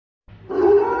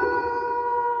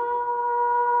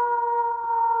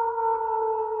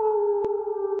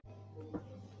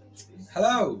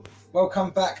Hello, welcome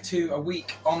back to a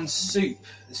week on soup.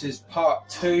 This is part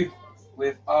 2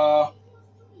 with our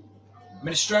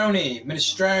minestrone,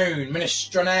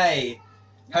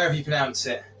 however you pronounce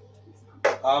it.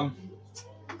 Got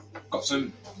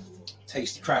some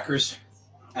tasty crackers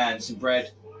and some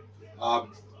bread.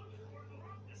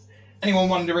 Anyone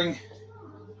wondering,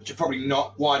 which are probably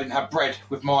not, why I didn't have bread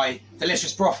with my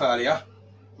delicious broth earlier,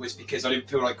 was because I didn't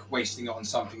feel like wasting it on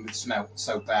something that smelled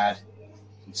so bad.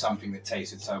 Something that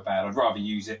tasted so bad. I'd rather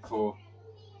use it for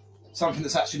something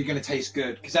that's actually going to taste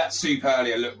good, because that soup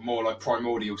earlier looked more like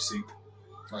primordial soup,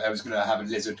 like I was going to have a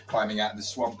lizard climbing out of the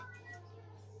swamp.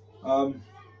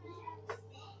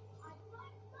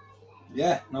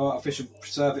 Yeah, no artificial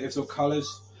preservatives or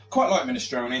colours. Quite like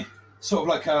minestrone, sort of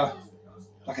like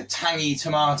a tangy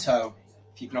tomato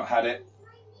if you've not had it.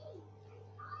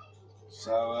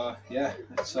 So yeah,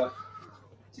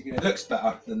 it looks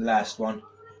better than the last one.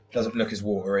 Doesn't look as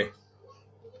watery.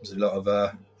 There's a lot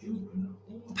of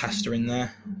pasta in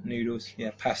there, noodles.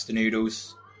 Yeah, pasta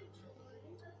noodles.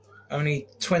 Only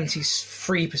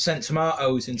 23%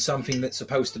 tomatoes in something that's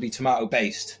supposed to be tomato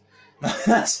based.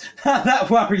 That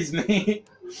worries me.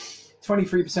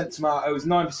 23% tomatoes,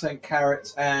 9%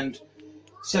 carrots, and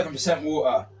 7%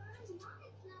 water.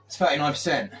 It's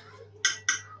 39%.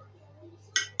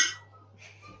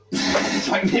 It's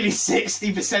like nearly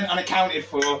 60% unaccounted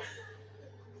for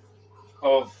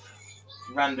of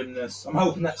randomness. I'm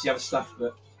hoping that's the other stuff,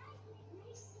 but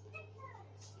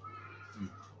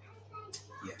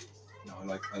yeah, no, I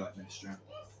like minestrone.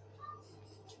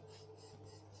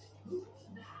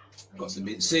 Got some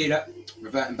mint cedar.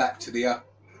 Reverting back to the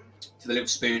little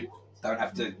spoon. Don't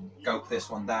have to gulp this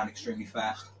one down extremely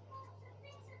fast.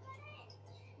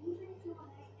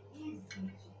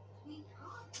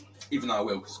 Even though I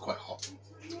will, because it's quite hot.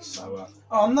 So,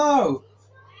 oh no!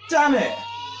 Damn it!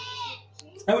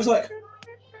 That was like a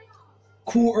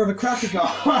quarter of a cracker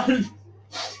gone.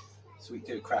 So we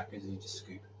do crackers and you just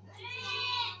scoop.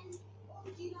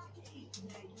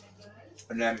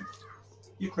 And then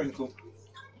you crinkle.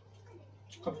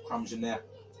 A couple of crumbs in there.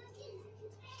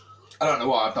 I don't know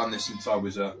why I've done this since I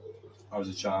was a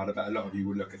child. I bet a lot of you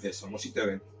would look at this and what's he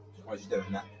doing? Why is he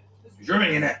doing that? He's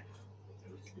ruining it.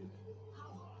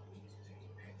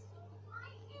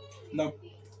 No.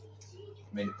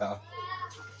 Made it better.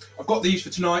 I've got these for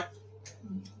tonight.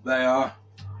 They are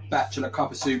bachelor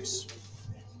cup of soups,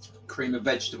 cream of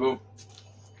vegetable.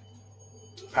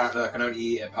 Apparently I can only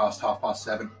eat it past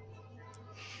 7:30.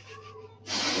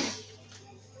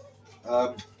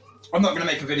 I'm not going to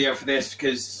make a video for this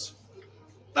because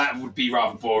that would be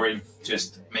rather boring,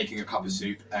 just making a cup of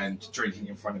soup and drinking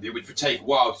in front of you, which would take a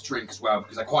while to drink as well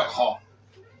because they're quite hot.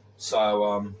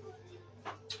 So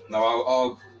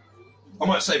no, I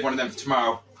might save one of them for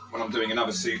tomorrow when I'm doing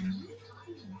another soup,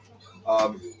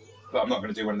 but I'm not going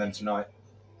to do one of them tonight.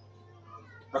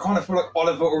 I kind of feel like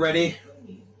Oliver already.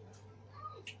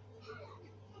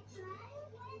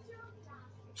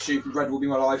 Soup and bread will be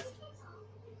my life,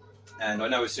 and I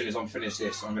know as soon as I'm finished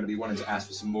this I'm going to be wanting to ask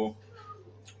for some more,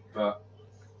 but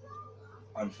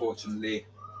unfortunately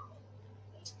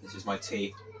this is my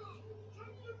tea.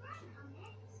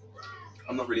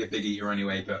 I'm not really a big eater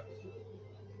anyway, but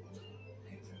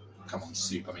come on,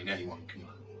 soup. I mean, anyone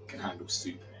can handle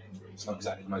soup. It's not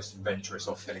exactly the most adventurous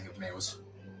or filling of meals.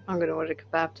 I'm going to order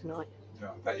kebab tonight.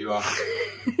 Yeah, I bet you are.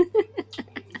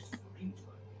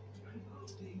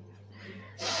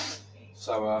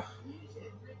 So,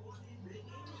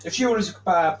 if she orders a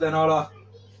kebab, then I'll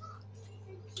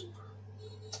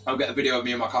get a video of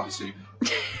me and my cup of soup.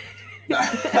 I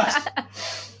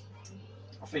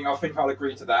think I'll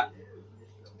agree to that,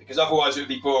 because otherwise it would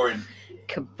be boring.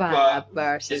 Kebab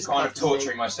versus it's kind of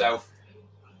torturing myself,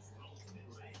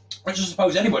 which I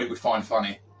suppose anybody would find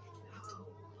funny.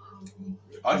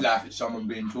 I'd laugh at someone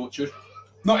being tortured,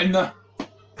 not in the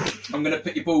I'm going to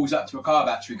put your balls up to a car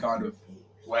battery kind of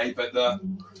way, but the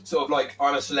sort of like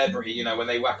I'm a celebrity, you know, when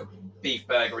they whack a beef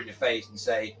burger in your face and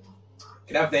say, "You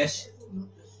can have this,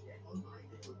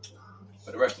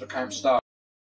 but the rest of the camp starve."